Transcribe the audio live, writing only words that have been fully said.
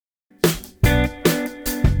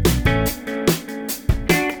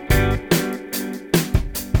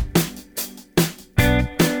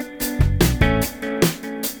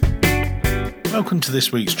Welcome to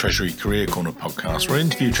this week's Treasury Career Corner podcast, where I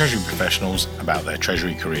interview Treasury professionals about their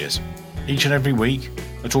Treasury careers. Each and every week,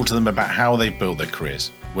 I talk to them about how they've built their careers,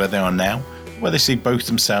 where they are now, where they see both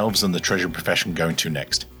themselves and the Treasury profession going to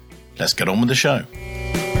next. Let's get on with the show.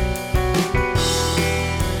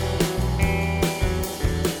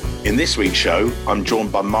 In this week's show, I'm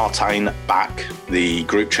joined by Martijn Bak, the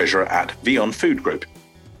Group Treasurer at Vion Food Group.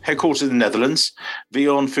 Headquartered in the Netherlands,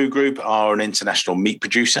 Vion Food Group are an international meat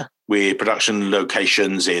producer with production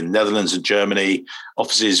locations in Netherlands and Germany,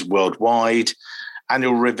 offices worldwide,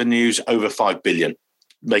 annual revenues over 5 billion,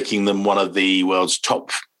 making them one of the world's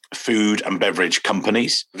top food and beverage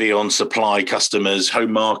companies. Vion supply customers,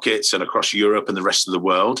 home markets, and across Europe and the rest of the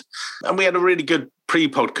world. And we had a really good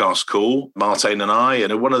pre-podcast call, Martijn and I,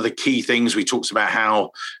 and one of the key things we talked about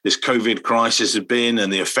how this COVID crisis has been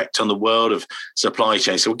and the effect on the world of supply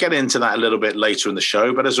chain. So we'll get into that a little bit later in the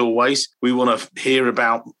show. But as always, we want to hear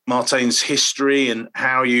about Martijn's history and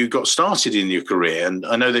how you got started in your career. And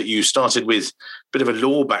I know that you started with a bit of a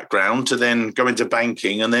law background to then go into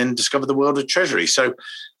banking and then discover the world of Treasury. So a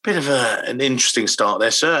bit of an interesting start there,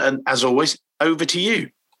 sir. And as always, over to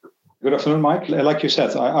you. Good afternoon, Mike. Like you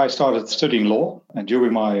said, I started studying law, and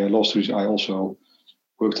during my law studies, I also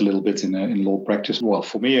worked a little bit in law practice. Well,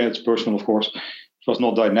 for me, it's personal, of course. It was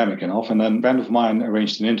not dynamic enough. And then a friend of mine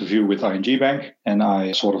arranged an interview with ING Bank, and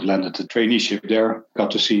I sort of landed the traineeship there,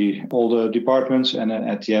 got to see all the departments, and then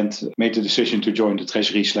at the end made the decision to join the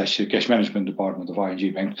Treasury/Cash Management Department of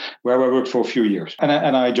ING Bank, where I worked for a few years. And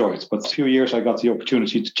I enjoyed it. But a few years, I got the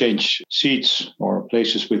opportunity to change seats or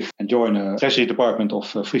places with and join a Treasury department of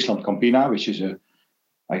Friesland Campina, which is,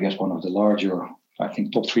 I guess, one of the larger, I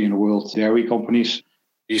think, top 3 in the world dairy companies.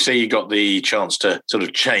 You say you got the chance to sort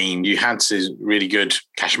of change. You had this really good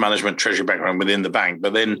cash management Treasury background within the bank,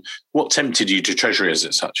 but then what tempted you to Treasury as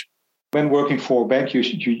such? When working for a bank,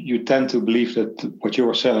 you tend to believe that what you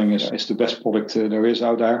are selling is the best product there is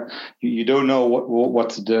out there. You don't know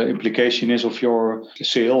what the implication is of your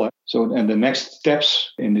sale. So, and the next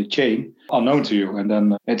steps in the chain are known to you. And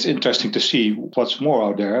then it's interesting to see what's more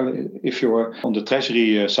out there. If you're on the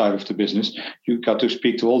Treasury side of the business, you got to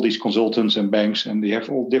speak to all these consultants and banks, and they have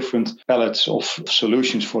all different palettes of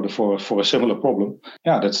solutions for a similar problem.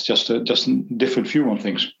 Yeah, that's just a different view on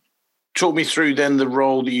things. Talk me through then the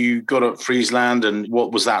role that you got at Friesland, and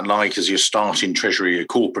what was that like as your start in Treasury,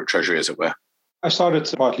 corporate Treasury, as it were? I started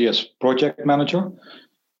partly as project manager.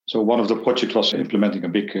 So one of the projects was implementing a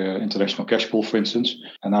big international cash pool, for instance.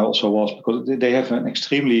 And I also was, because they have an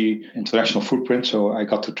extremely international footprint. So I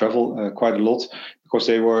got to travel quite a lot because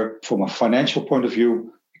they were, from a financial point of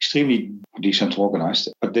view, extremely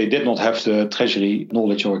decentralized, but they did not have the Treasury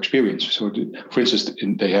knowledge or experience. So, for instance,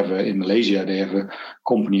 in Malaysia, they have a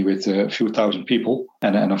company with a few thousand people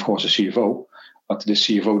and of course, a CFO. But the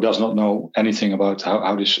CFO does not know anything about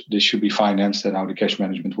how this should be financed and how the cash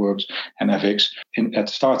management works and FX. And at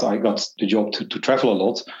the start, I got the job to travel a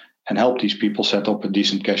lot and help these people set up a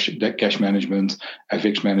decent cash management,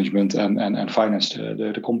 FX management, and finance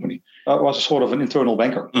the company. I was a sort of an internal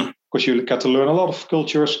banker. Because you got to learn a lot of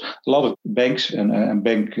cultures, a lot of banks and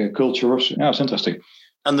bank cultures. Yeah, it's interesting.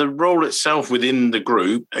 And the role itself within the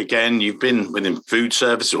group, again, you've been within food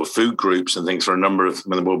service or food groups and things for a number of,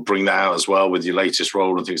 and we'll bring that out as well with your latest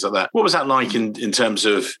role and things like that. What was that like in terms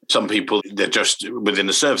of some people, they're just within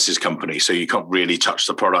a services company, so you can't really touch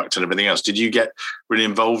the product and everything else. Did you get really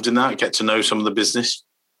involved in that, get to know some of the business?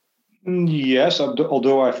 Yes,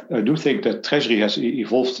 although I do think that Treasury has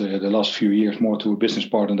evolved the last few years more to a business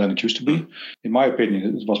partner than it used to be. In my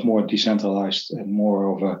opinion, it was more decentralized and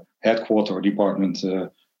more of a headquarter department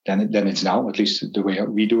than it's now, at least the way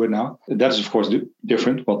we do it now. That is, of course,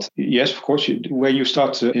 different. But yes, of course, when you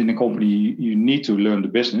start in a company, you need to learn the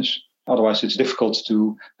business. Otherwise, it's difficult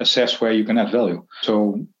to assess where you can add value.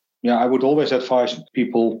 So, yeah, I would always advise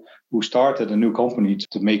people who start at a new company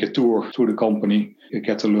to make a tour through the company. You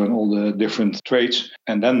get to learn all the different trades,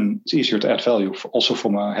 and then it's easier to add value, also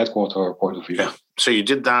from a headquarter point of view. Yeah. So you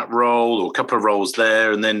did that role or a couple of roles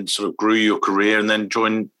there, and then sort of grew your career, and then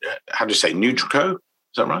joined, how do you say, Nutrico?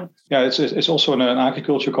 Is that right? Yeah, it's also an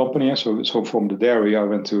agriculture company. So from the dairy, I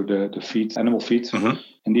went to the feed, animal feed. Mm-hmm.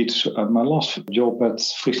 Indeed, my last job at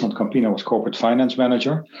Friesland Campina was corporate finance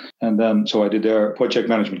manager. And then, so I did their project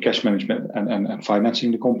management, cash management, and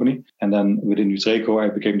financing the company. And then within Nutreco,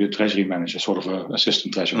 I became the treasury manager, sort of an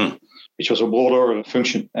assistant treasurer, which was a broader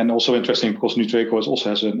function. And also interesting because Nutreco also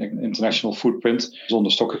has an international footprint. It's on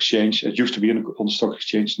the stock exchange. It used to be on the stock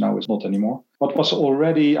exchange. Now it's not anymore. But was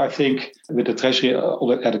already, I think, with the treasury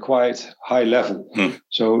at a quite high level.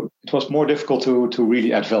 So it was more difficult to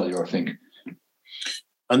really add value, I think.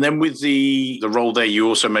 And then with the role there, you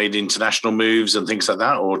also made international moves and things like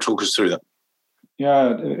that, or talk us through that.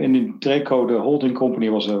 Yeah, in Dreco, the holding company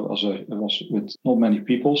was with not many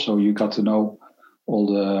people, so you got to know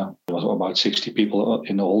there was about 60 people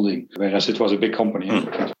in the holding, whereas it was a big company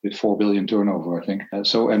with 4 billion turnover, I think.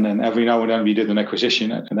 And then every now and then we did an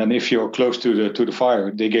acquisition, and then if you're close to the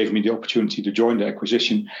fire, they gave me the opportunity to join the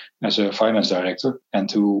acquisition as a finance director and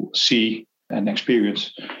to see and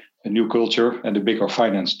experience a new culture and a bigger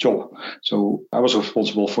finance job. So I was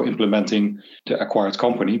responsible for implementing the acquired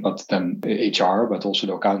company, but then HR, but also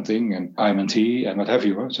the accounting and IM&T and what have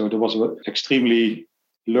you. So there was an extremely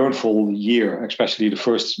learnful year, especially the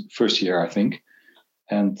first year, I think.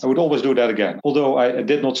 And I would always do that again. Although I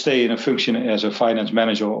did not stay in a function as a finance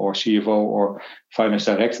manager or CFO or finance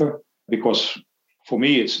director, because for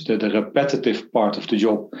me, it's the repetitive part of the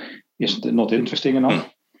job is not interesting enough.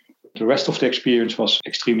 The rest of the experience was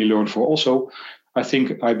extremely learnful. Also, I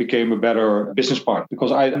think I became a better business partner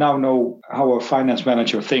because I now know how a finance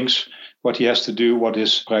manager thinks, what he has to do, what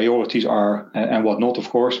his priorities are and what not, of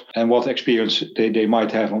course, and what experience they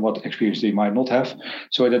might have and what experience they might not have.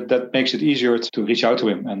 So that makes it easier to reach out to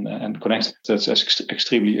him and connect. That's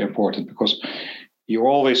extremely important because you're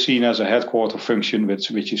always seen as a headquarter function, which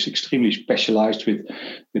is extremely specialized with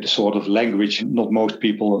a sort of language not most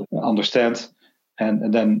people understand.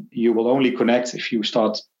 And then you will only connect if you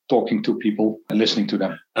start talking to people and listening to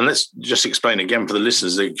them. And let's just explain again for the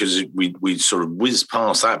listeners, because we sort of whizzed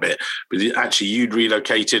past that bit, but actually you'd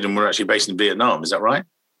relocated and we're actually based in Vietnam. Is that right?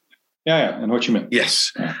 Yeah, I know what you mean.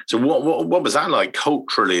 Yes. So what was that like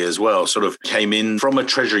culturally as well? Sort of came in from a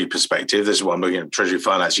treasury perspective. This is what I'm looking at, treasury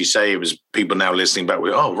finance. You say it was people now listening back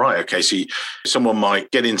with, oh, right, okay. So someone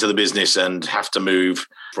might get into the business and have to move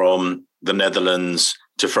from the Netherlands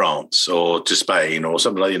to France or to Spain or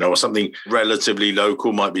something like, or something relatively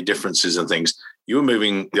local, might be differences and things. You were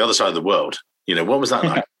moving the other side of the world. What was that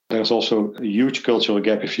like? There's also a huge cultural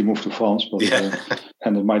gap if you move to France, but,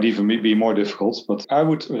 and it might even be more difficult. But I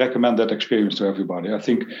would recommend that experience to everybody. I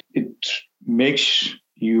think it makes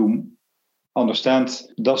you understand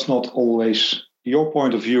does not always... Your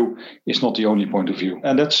point of view is not the only point of view.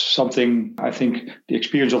 And that's something I think the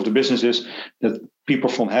experience of the business is that people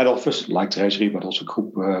from head office, like treasury, but also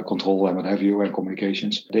group control and what have you, and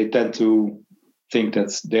communications, they tend to think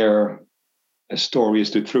that their story is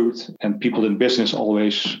the truth. And people in business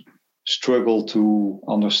always struggle to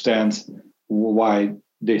understand why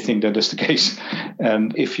they think that is the case.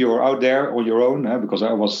 And if you're out there on your own, because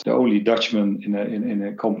I was the only Dutchman in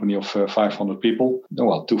a company of 500 people,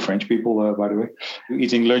 2 French people, by the way,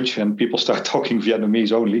 eating lunch and people start talking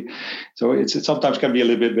Vietnamese only. So it sometimes can be a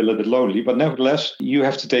little bit lonely, but nevertheless, you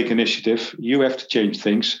have to take initiative. You have to change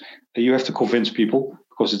things. You have to convince people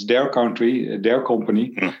because it's their country, their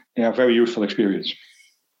company. Yeah, very useful experience.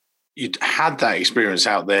 You'd had that experience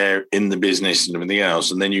out there in the business and everything else,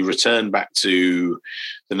 and then you returned back to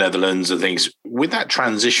the Netherlands and things. With that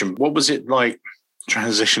transition, what was it like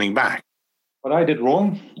transitioning back? What I did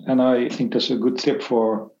wrong, and I think that's a good tip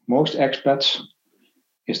for most expats,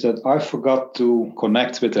 is that I forgot to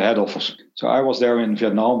connect with the head office. So I was there in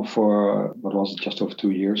Vietnam for, just over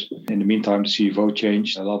 2 years. In the meantime, the CFO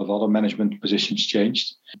changed. A lot of other management positions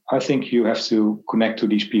changed. I think you have to connect to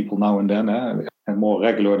these people now and then, and more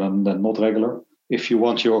regular than not regular, if you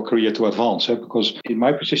want your career to advance. Because in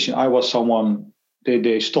my position, I was someone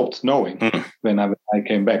they stopped knowing when I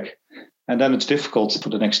came back. And then it's difficult for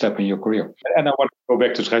the next step in your career. And I want to go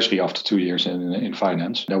back to treasury after 2 years in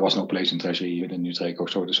finance. There was no place in treasury in Dreco,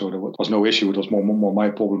 so there was no issue. It was more my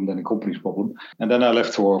problem than the company's problem. And then I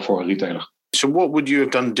left for a retailer. So what would you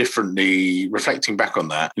have done differently, reflecting back on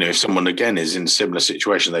that? If someone, again, is in a similar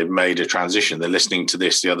situation, they've made a transition, they're listening to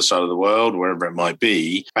this, the other side of the world, wherever it might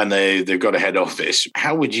be, and they've got a head office.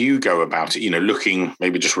 How would you go about it? Looking,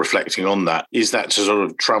 maybe just reflecting on that. Is that to sort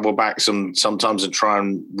of travel back sometimes and try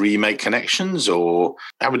and remake connections, or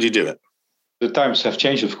how would you do it? The times have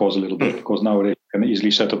changed, of course, a little bit, because nowadays you can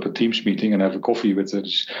easily set up a Teams meeting and have a coffee with the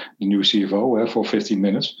new CFO for 15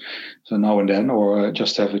 minutes. So now and then, or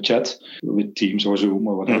just have a chat with Teams or Zoom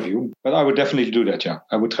or whatever you. But I would definitely do that, yeah.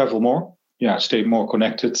 I would travel more. Yeah, stay more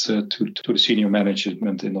connected to the senior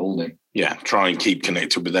management in the holding. Yeah, try and keep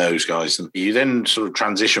connected with those guys. And you then sort of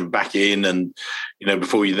transition back in and,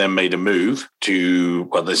 before you then made a move to,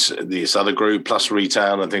 this other group plus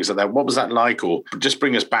retail and things like that. What was that like? Or just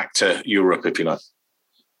bring us back to Europe, if you like.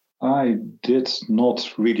 I did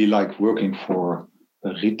not really like working for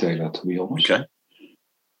a retailer, to be honest. Okay.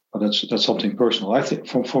 But that's something personal. I think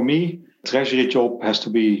for me, treasury job has to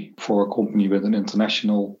be for a company with an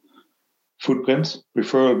international footprint,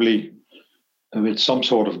 preferably with some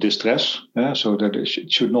sort of distress, so that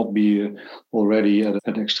it should not be already at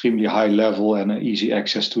an extremely high level and easy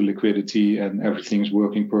access to liquidity and everything is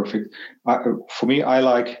working perfect. For me, I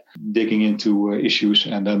like digging into issues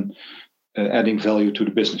and then adding value to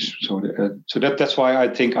the business. So that's why I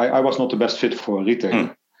think I was not the best fit for a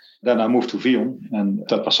retailer. Then I moved to VEON, and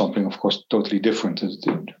that was something, of course, totally different.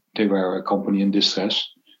 They were a company in distress,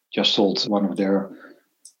 just sold one of their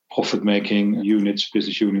profit-making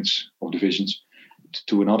business units or divisions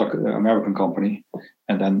to another American company.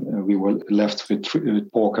 And then we were left with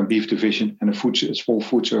pork and beef division and a small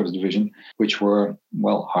food service division, which were,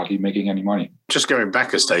 hardly making any money. Just going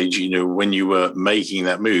back a stage, when you were making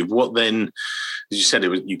that move, what then, as you said,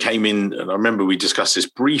 you came in, and I remember we discussed this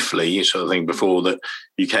briefly, sort of thing before, that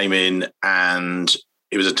you came in and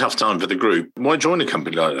it was a tough time for the group. Why join a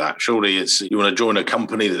company like that? Surely you want to join a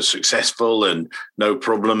company that's successful and no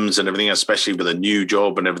problems and everything, especially with a new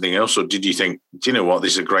job and everything else? Or did you think, do you know what,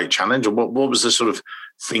 this is a great challenge? Or what was the sort of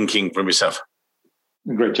thinking from yourself?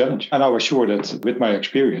 A great challenge. And I was sure that with my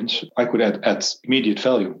experience, I could add immediate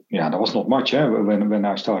value. Yeah, there was not much. When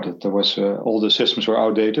I started, there was all the systems were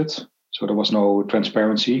outdated. So there was no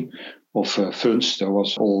transparency of funds. There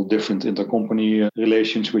was all different intercompany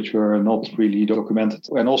relations which were not really documented.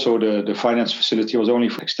 And also the finance facility was only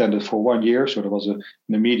extended for 1 year. So there was an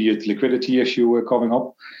immediate liquidity issue coming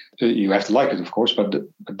up. You have to like it, of course, but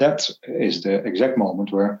that is the exact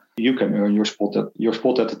moment where you can earn your spot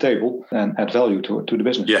at the table and add value to the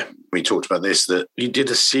business. Yeah, we talked about this, that you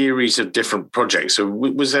did a series of different projects. So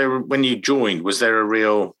was there, when you joined, was there a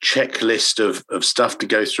real checklist of stuff to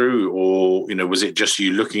go through? Or, was it just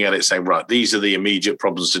you looking at it saying, right, these are the immediate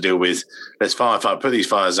problems to deal with, let's put these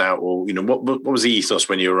fires out? Or, what was the ethos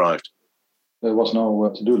when you arrived? There was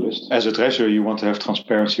no to-do list. As a treasurer, you want to have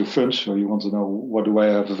transparency of funds, so you want to know what do I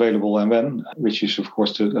have available and when, which is, of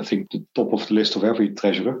course, I think the top of the list of every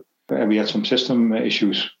treasurer. And we had some system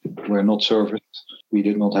issues that were not serviced. We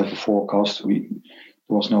did not have a forecast. There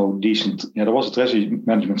was no decent. There was a treasury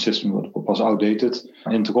management system that was outdated.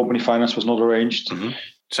 Intercompany finance was not arranged. Mm-hmm.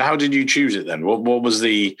 So how did you choose it then? What was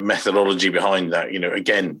the methodology behind that?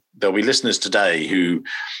 Again, there'll be listeners today who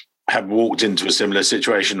have walked into a similar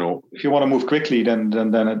situation. Or if you want to move quickly, then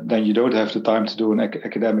you don't have the time to do an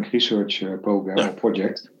academic research program or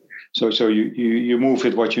project. So you move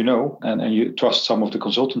with what you know, and you trust some of the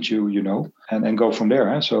consultants you know, and go from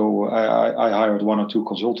there. So I hired 1 or 2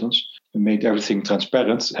 consultants and made everything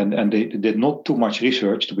transparent, and they did not too much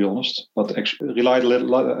research, to be honest, but relied a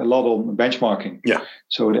lot on benchmarking. Yeah.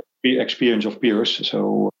 So the experience of peers.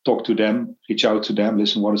 So talk to them, reach out to them,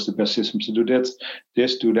 listen, what is the best system to do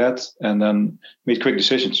do that, and then make quick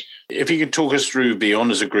decisions. If you could talk us through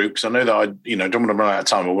VEON as a group, because I know that I don't want to run out of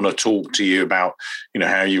time. I want to talk to you about,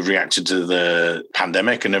 how you've reacted to the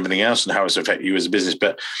pandemic and everything else and how it's affected you as a business.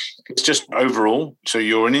 But it's just overall, so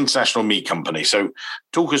you're an international meat company. So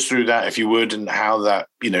talk us through that, if you would, and how that,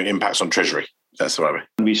 impacts on treasury. That's the right way.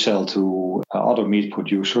 We sell to other meat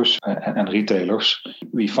producers and retailers.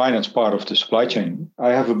 We finance part of the supply chain. I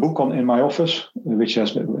have a book in my office, which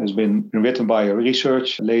has been written by a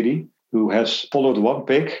research lady who has followed one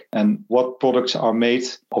pig and what products are made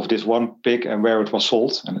of this one pig and where it was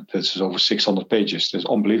sold. And this is over 600 pages. It's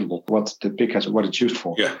unbelievable what the pig has, what it's used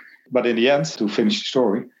for. Yeah. But in the end, to finish the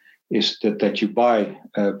story, is that you buy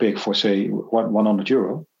a pig for, say,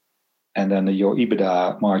 €100. And then your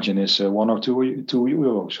EBITDA margin is 1 or 2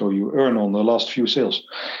 euros. So you earn on the last few sales.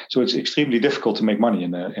 So it's extremely difficult to make money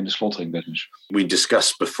in the slaughtering business. We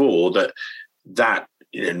discussed before that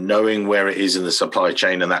knowing where it is in the supply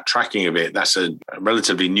chain and that tracking of it, that's a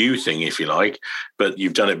relatively new thing, if you like. But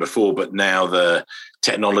you've done it before. But now the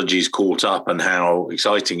technology's caught up and how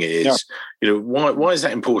exciting it is. Yeah. Why is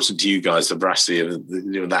that important to you guys, the veracity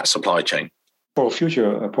of that supply chain? For a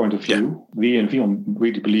future point of view, we in VEON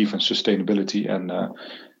really believe in sustainability and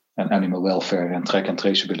animal welfare and track and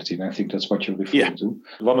traceability. And I think that's what you're referring to.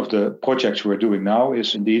 One of the projects we're doing now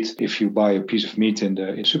is indeed, if you buy a piece of meat in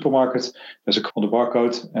the supermarket, there's on the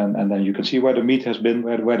barcode, and then you can see where the meat has been,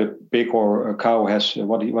 where the pig or a cow has,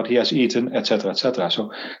 what he has eaten, etc., etc.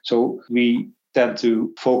 So we tend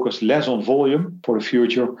to focus less on volume for the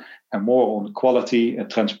future and more on quality and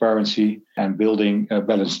transparency and building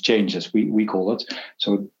balanced chains, as we call it.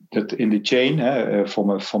 So that in the chain,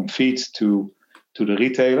 from feed to the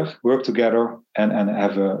retailer, work together and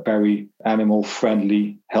have a very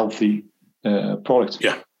animal-friendly, healthy product.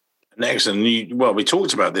 Yeah. Excellent. We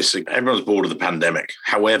talked about this. Everyone's bored of the pandemic.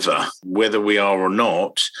 However, whether we are or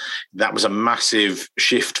not, that was a massive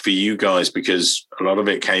shift for you guys because a lot of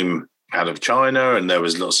it came out of China and there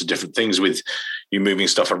was lots of different things with, you're moving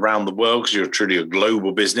stuff around the world because you're truly a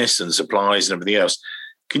global business and supplies and everything else.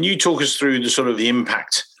 Can you talk us through the sort of the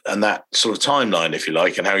impact and that sort of timeline, if you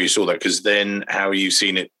like, and how you saw that? Because then how you've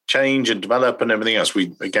seen it change and develop and everything else.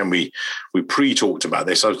 We pre-talked about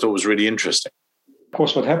this. I thought it was really interesting. Of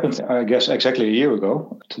course, what happened, I guess, exactly a year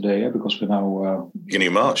ago today, because we're now... beginning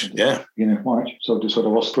of March, yeah. Beginning of March. So there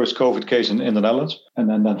was the first COVID case in the Netherlands, and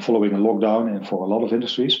then following a lockdown and for a lot of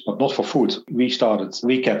industries, but not for food. We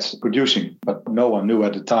kept producing, but no one knew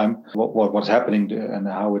at the time what was happening and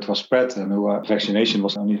how it was spread, and vaccination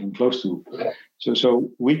was not even close to. So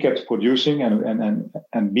we kept producing,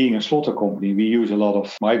 and being a slaughter company, we use a lot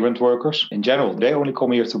of migrant workers. In general, they only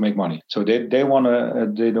come here to make money. So they don't want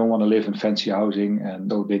to live in fancy housing,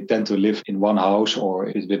 and so they tend to live in one house or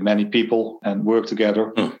with many people and work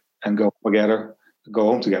together and go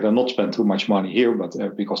home together, not spend too much money here, but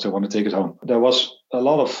because they want to take it home. There was a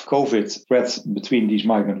lot of COVID spread between these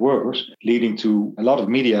migrant workers, leading to a lot of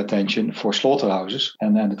media attention for slaughterhouses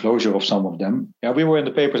and the closure of some of them. Yeah, we were in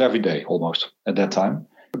the papers every day almost at that time.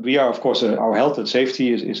 We are, of course, our health and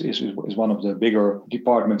safety is one of the bigger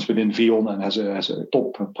departments within VEON and has a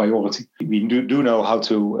top priority. We do know how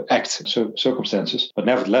to act in circumstances, but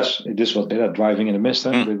nevertheless, this was driving in the mist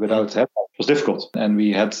without help. It was difficult, and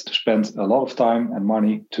we had to spend a lot of time and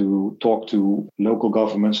money to talk to local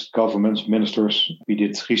governments, ministers. We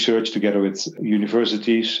did research together with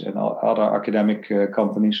universities and other academic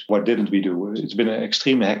companies. What didn't we do? It's been an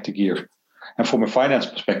extremely hectic year, and from a finance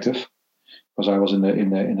perspective, because I was in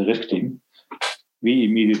the risk team, we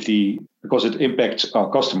immediately, because it impacts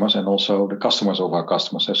our customers and also the customers of our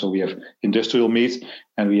customers. So we have industrial meat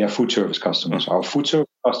and we have food service customers. Our food service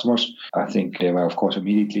customers, I think they were, of course,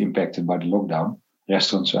 immediately impacted by the lockdown.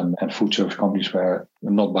 Restaurants and food service companies were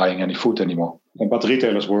not buying any food anymore. But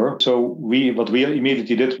retailers were. So what we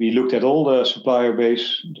immediately did, we looked at all the supplier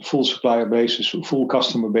base, the full supplier base, the full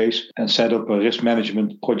customer base, and set up a risk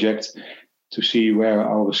management project to see where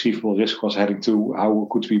our receivable risk was heading to, how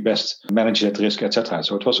could we best manage that risk, etc.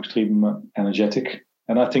 So it was extremely energetic.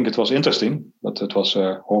 And I think it was interesting, but it was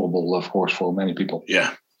horrible, of course, for many people.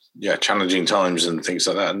 Yeah, challenging times and things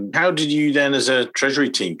like that. And how did you then, as a treasury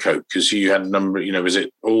team, cope? Because you had a number, was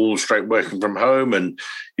it all straight working from home? And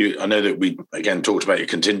I know that we, again, talked about your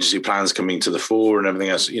contingency plans coming to the fore and everything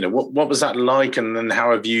else. What was that like? And then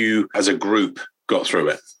how have you, as a group, got through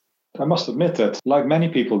it? I must admit that, like many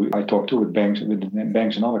people I talked to with banks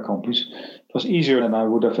and other companies, it was easier than I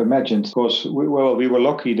would have imagined. Because we were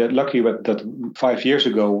lucky that 5 years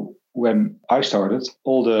ago, when I started,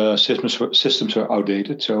 all the systems were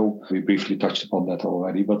outdated. So we briefly touched upon that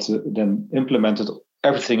already, but then implemented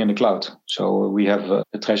everything in the cloud. So we have a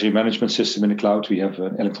treasury management system in the cloud. We have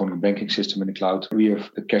an electronic banking system in the cloud. We have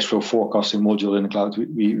a cash flow forecasting module in the cloud.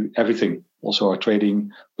 We everything. Also, our trading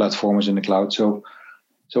platform is in the cloud. So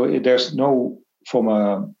there's no, from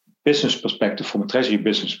a business perspective, from a treasury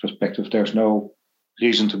business perspective, there's no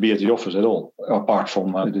reason to be at the office at all, apart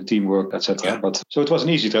from the teamwork, etc. But so it was an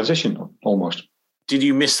easy transition, almost. Did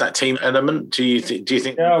you miss that team element? Do you think?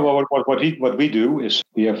 Yeah. Well, what we do is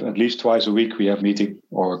we have at least twice a week we have a meeting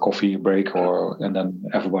or a coffee break, and then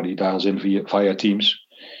everybody dials in via Teams.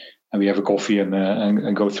 And we have a coffee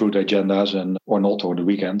and go through the agendas or the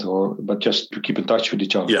weekend, but just to keep in touch with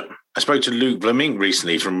each other. Yeah. I spoke to Luc Vlaming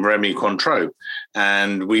recently from Rémy Cointreau,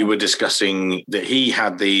 and we were discussing that he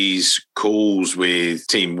had these calls with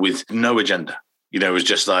team with no agenda. It was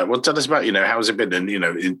just like, well, tell us about, how's it been?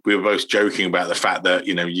 And, we were both joking about the fact that,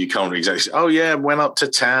 you can't exactly say, oh, yeah, went up to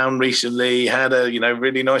town recently, had a,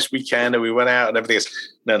 really nice weekend and we went out and everything else.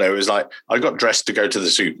 No, it was like, I got dressed to go to the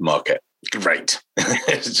supermarket. Great.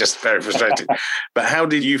 It's just very frustrating. But how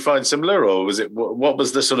did you find similar, or was it, what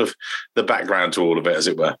was the sort of the background to all of it, as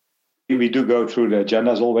it were? We do go through the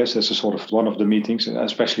agendas always. This is sort of one of the meetings,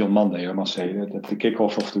 especially on Monday, I must say. At the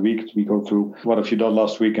kickoff of the week, we go through what have you done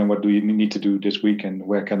last week and what do you need to do this week and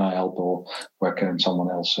where can I help or where can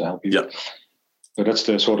someone else help you? Yeah. So that's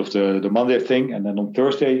the sort of the Monday thing. And then on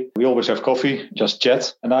Thursday, we always have coffee, just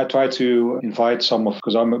chat. And I try to invite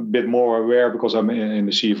because I'm a bit more aware because I'm in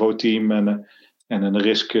the CFO team and in the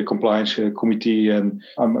risk compliance committee, and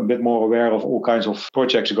I'm a bit more aware of all kinds of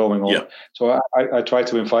projects going on. Yeah. So I try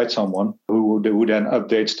to invite someone who then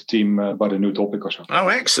updates the team about a new topic or something. Oh,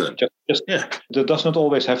 excellent. That does not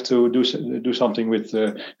always have to do something with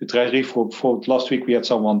the treasury. For last week, we had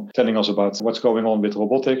someone telling us about what's going on with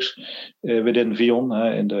robotics within VEON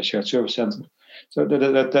in the shared service center. So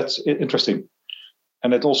that's interesting.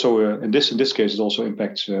 And it also, in this case, it also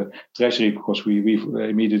impacts treasury because we've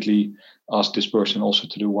immediately asked this person also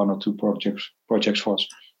to do one or two projects for us.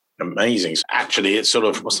 Amazing. Actually, it's sort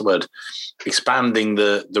of, what's the word? Expanding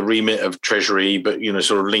the remit of treasury, but,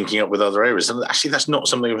 sort of linking up with other areas. And actually, that's not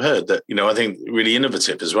something I've heard that, I think really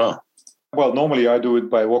innovative as well. Well, normally I do it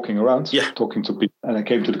by walking around, talking to people. And I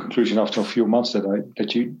came to the conclusion after a few months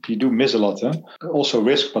that you do miss a lot. Huh? Also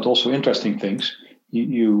risk, but also interesting things.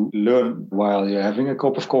 You learn while you're having a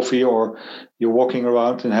cup of coffee, or you're walking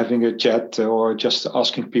around and having a chat, or just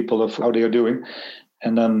asking people of how they are doing.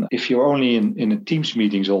 And then if you're only in a Teams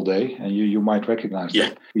meetings all day, and you might recognize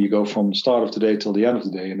that. You go from the start of the day till the end of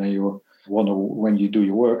the day, and then you wonder when you do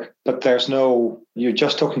your work. But you're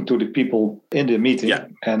just talking to the people in the meeting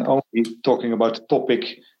and only talking about the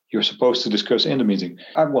topic you're supposed to discuss in the meeting.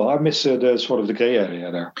 I miss the sort of the gray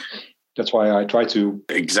area there. That's why I try to...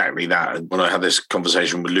 Exactly that. When I had this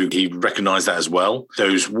conversation with Luke, he recognised that as well.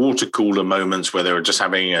 Those water cooler moments where they were just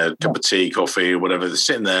having a cup of tea, coffee, or whatever, they're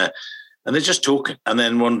sitting there and they're just talking. And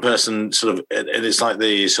then one person it's like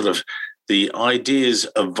the ideas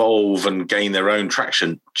evolve and gain their own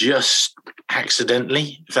traction just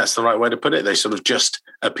accidentally, if that's the right way to put it. They sort of just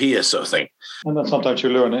appear, sort of thing. And then sometimes you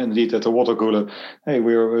learn indeed at the water cooler, hey,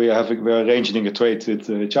 we're arranging a trade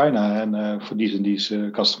with China and for these and these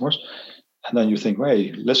customers. And then you think,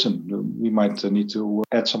 hey, listen, we might need to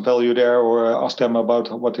add some value there, or ask them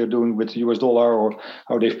about what they're doing with the US dollar, or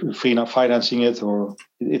how they're financing it. Or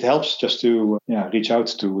it helps just to reach out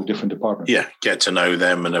to different departments. Yeah, get to know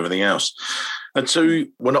them and everything else. And so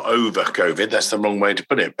we're not over COVID, that's the wrong way to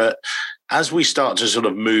put it. But as we start to sort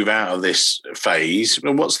of move out of this phase,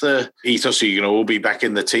 what's the ethos? Are you going to all be back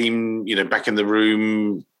in the team, back in the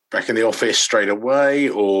room, back in the office straight away?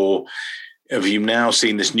 Or have you now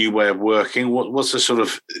seen this new way of working? What's the sort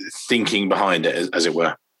of thinking behind it, as it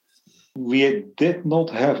were? We did not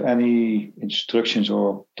have any instructions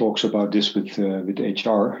or talks about this with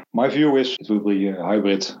HR. My view is it will be a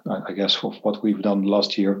hybrid, I guess, of what we've done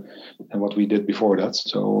last year and what we did before that.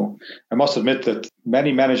 So I must admit that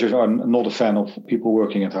many managers are not a fan of people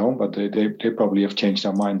working at home, but they probably have changed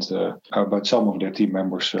their mind about some of their team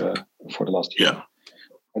members for the last year. Yeah.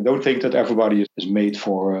 I don't think that everybody is made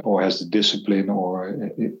for or has the discipline or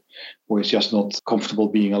is just not comfortable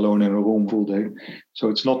being alone in a room full day. So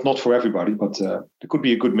it's not for everybody, but there could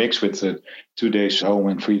be a good mix with 2 days home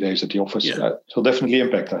and 3 days at the office. Yeah. So definitely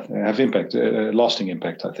lasting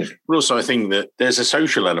impact, I think. But also, I think that there's a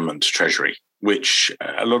social element to Treasury, which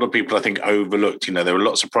a lot of people, I think, overlooked. There were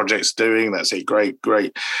lots of projects doing, that's it, great.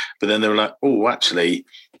 But then they were like, oh, actually,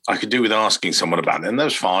 I could do with asking someone about it, and that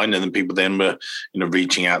was fine. And then people then were,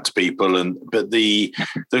 reaching out to people, but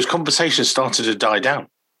those conversations started to die down.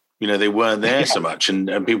 They weren't there so much, and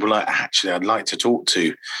people were like, actually, I'd like to talk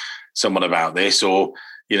to someone about this, or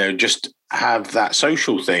just have that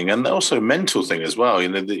social thing and also mental thing as well.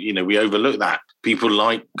 We overlook that. People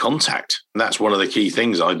like contact, and that's one of the key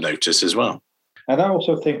things I've noticed as well. And I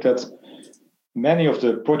also think that many of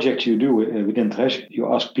the projects you do within Treasury,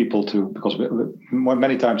 you ask people to, because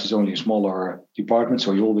many times it's only a smaller department,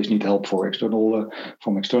 so you always need help from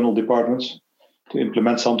external departments to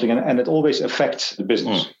implement something, and it always affects the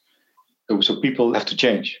business. So people have to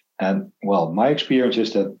change. And my experience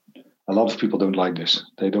is that a lot of people don't like this.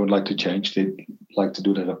 They don't like to change. They like to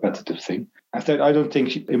do the repetitive thing. I don't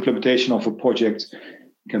think implementation of a project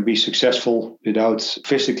can be successful without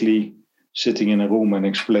physically sitting in a room and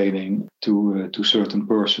explaining to certain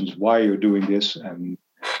persons why you're doing this and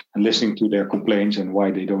listening to their complaints and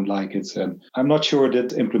why they don't like it. And I'm not sure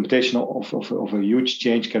that implementation of a huge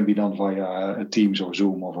change can be done via Teams or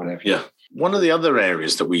Zoom or whatever. Yeah. One of the other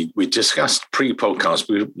areas that we discussed pre-podcast,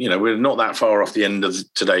 we're not that far off the end of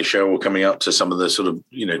today's show or coming up to some of the sort of,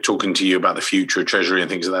 talking to you about the future of Treasury and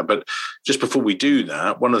things like that. But just before we do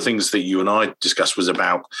that, one of the things that you and I discussed was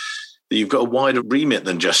about that you've got a wider remit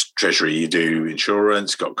than just Treasury. You do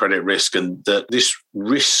insurance, got credit risk, and that this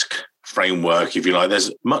risk framework, if you like,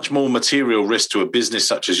 there's much more material risk to a business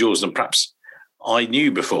such as yours than perhaps I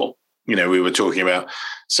knew before. We were talking about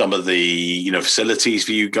some of the, facilities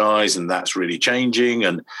for you guys, and that's really changing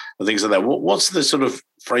and things like that. What's the sort of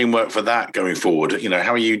framework for that going forward?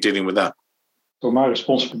 How are you dealing with that? So my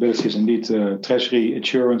responsibility is indeed Treasury,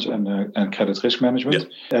 insurance, and credit risk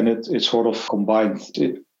management, and it's sort of combined.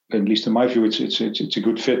 At least in my view, it's a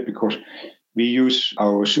good fit because we use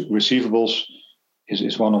our receivables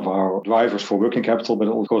is one of our drivers for working capital, but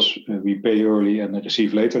of course we pay early and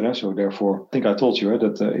receive later. So therefore, I think I told you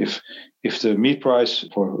that if the meat price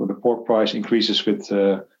or the pork price increases with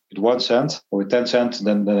 1 cent or with 10 cents,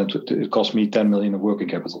 then it costs me 10 million of working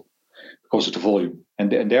capital because of the volume. And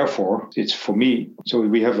therefore, it's for me. So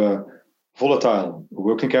we have a volatile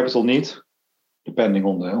working capital need, depending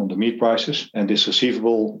on the meat prices. And this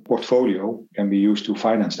receivable portfolio can be used to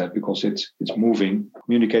finance that because it's moving,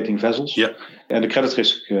 communicating vessels. Yeah. And the credit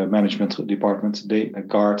risk management department, they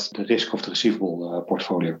guard the risk of the receivable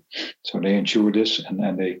portfolio. So they insure this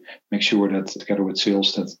and they make sure that together with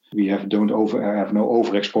sales that we have no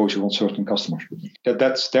overexposure on certain customers.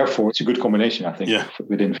 That's therefore it's a good combination, I think. Yeah.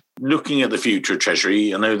 Within looking at the future of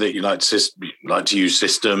Treasury, I know that you like to use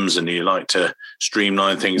systems and you like to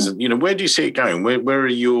streamline things. Yeah. And where do you see it going? Where are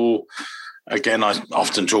your? Again, I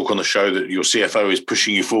often talk on the show that your CFO is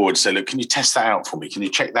pushing you forward. Say, look, can you test that out for me? Can you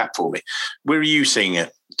check that for me? Where are you seeing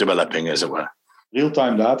it developing, as it were?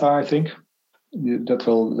 Real-time data, I think. That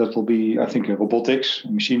will be, I think, robotics,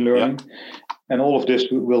 machine learning. Yeah. And all of this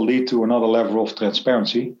will lead to another level of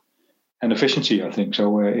transparency and efficiency, I think,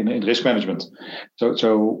 so in risk management.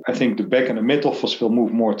 So I think the back and the mid office will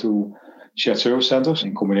move more to shared service centers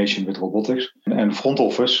in combination with robotics. And front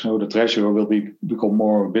office, so the treasurer will become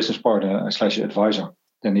more business partner / advisor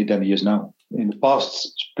than he is now. In the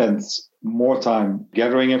past, spent more time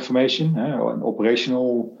gathering information, an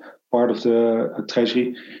operational part of the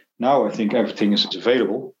treasury. Now I think everything is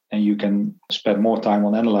available and you can spend more time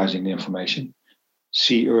on analyzing the information,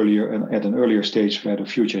 see earlier and at an earlier stage where the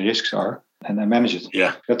future risks are and then manage it.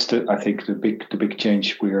 Yeah. That's the big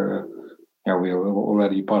change we're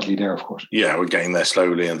already partly there, of course. Yeah, we're getting there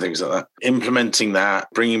slowly and things like that. Implementing that,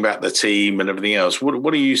 bringing back the team and everything else.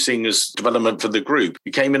 What are you seeing as development for the group?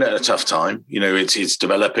 You came in at a tough time. It's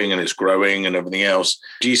developing and it's growing and everything else.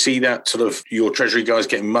 Do you see that sort of your treasury guys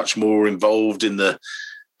getting much more involved in the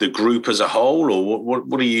group as a whole, or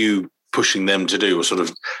what are you pushing them to do? Or sort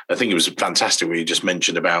of, I think it was fantastic what you just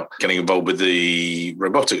mentioned about getting involved with the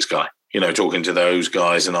robotics guy. Talking to those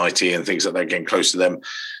guys and IT and things like that, getting close to them.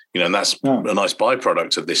 And that's a nice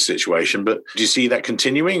byproduct of this situation. But do you see that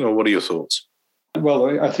continuing, or what are your thoughts?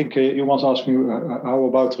 Well, I think you once asked me, how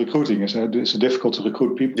about recruiting? Is it difficult to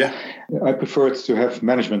recruit people? Yeah. I prefer to have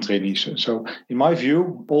management trainees. So in my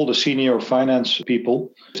view, all the senior finance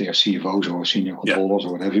people, they are CFOs or senior controllers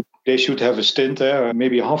or whatever, they should have a stint there,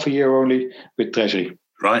 maybe half a year only with Treasury.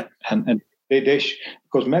 Right. And they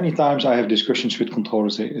because many times I have discussions with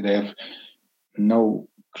controllers, they have no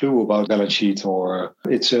clue about balance sheet or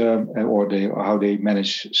how they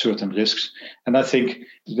manage certain risks. And I think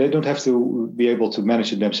they don't have to be able to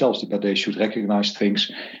manage it themselves, but they should recognize things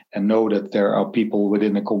and know that there are people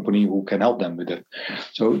within the company who can help them with it.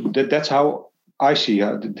 So that's how I see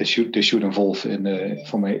they should evolve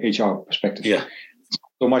from an HR perspective. Yeah.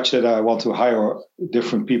 So much that I want to hire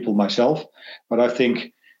different people myself, but I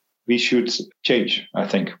think we should change, I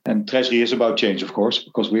think. And Treasury is about change, of course,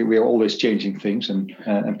 because we are always changing things and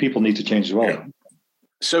people need to change as well. Yeah.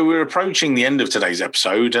 So we're approaching the end of today's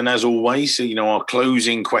episode. And as always, our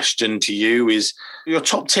closing question to you is your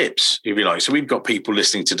top tips, if you like. So we've got people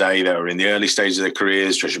listening today that are in the early stages of their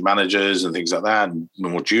careers, treasury managers and things like that, and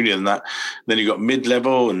more junior than that. Then you've got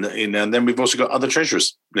mid-level and then we've also got other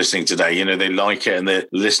treasurers listening today. They like it and they're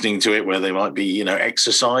listening to it where they might be,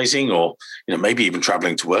 exercising or, maybe even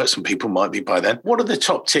traveling to work. Some people might be by then. What are the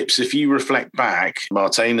top tips if you reflect back,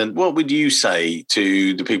 Martijn, and what would you say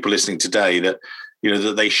to the people listening today that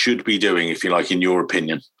they should be doing, if you like, in your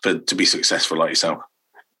opinion, to be successful like yourself?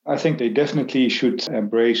 I think they definitely should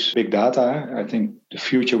embrace big data. I think the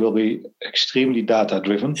future will be extremely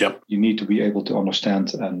data-driven. Yep. You need to be able to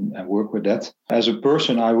understand and work with that. As a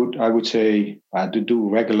person, I would say to do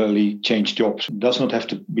regularly change jobs. It does not have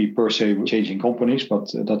to be per se changing companies,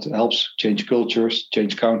 but that helps change cultures,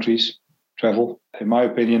 change countries, travel. In my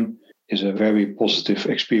opinion, is a very positive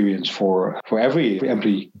experience for every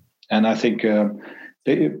employee. And I think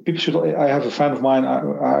people should. I have a friend of mine.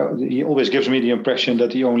 He always gives me the impression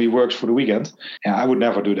that he only works for the weekend. And I would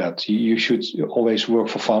never do that. You should always work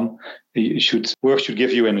for fun. Work should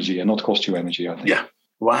give you energy and not cost you energy, I think. Yeah.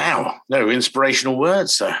 Wow. No, inspirational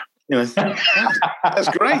words, sir. That's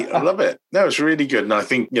great. I love it. No, it's really good. And I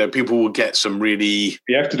think, people will get some really...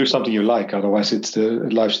 You have to do something you like. Otherwise,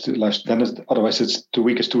 otherwise it's the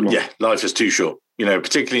week is too long. Yeah, life is too short,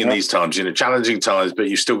 particularly in these times, challenging times, but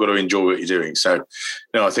you've still got to enjoy what you're doing. So,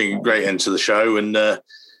 I think a great end to the show. And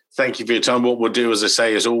thank you for your time. What we'll do, as I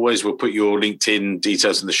say, as always, we'll put your LinkedIn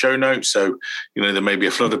details in the show notes. So, there may be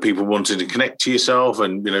a flood of people wanting to connect to yourself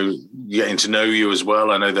and, getting to know you as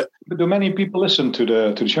well. I know that. But do many people listen to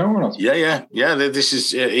the show or not? Yeah. This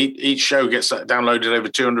is each show gets downloaded over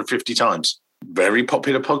 250 times. Very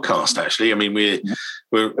popular podcast, actually. I mean, we're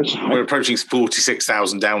We're approaching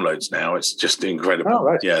 46,000 downloads now. It's just incredible. Oh,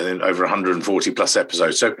 right. Yeah, over 140 plus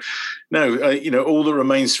episodes. So, no, all that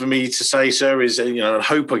remains for me to say, sir, is, I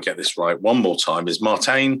hope I get this right one more time, is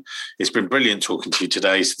Martijn, it's been brilliant talking to you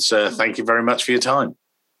today. Sir, thank you very much for your time.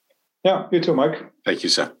 Yeah, you too, Mike. Thank you,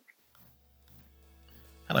 sir.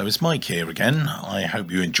 Hello, it's Mike here again. I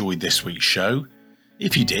hope you enjoyed this week's show.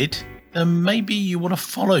 If you did, then maybe you want to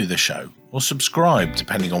follow the show or subscribe,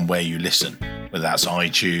 depending on where you listen, whether that's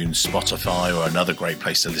iTunes, Spotify, or another great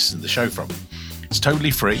place to listen to the show from. It's totally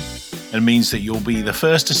free and means that you'll be the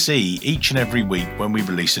first to see each and every week when we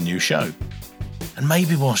release a new show. And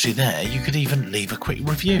maybe whilst you're there, you could even leave a quick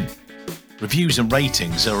review. Reviews and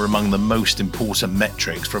ratings are among the most important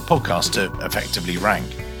metrics for a podcast to effectively rank.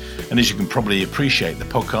 And as you can probably appreciate, the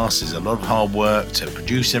podcast is a lot of hard work to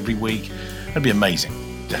produce every week. It'd be amazing.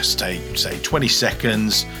 Just take, say, 20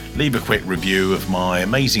 seconds, leave a quick review of my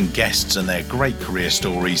amazing guests and their great career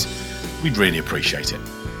stories. We'd really appreciate it.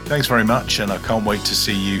 Thanks very much, and I can't wait to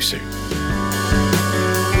see you soon.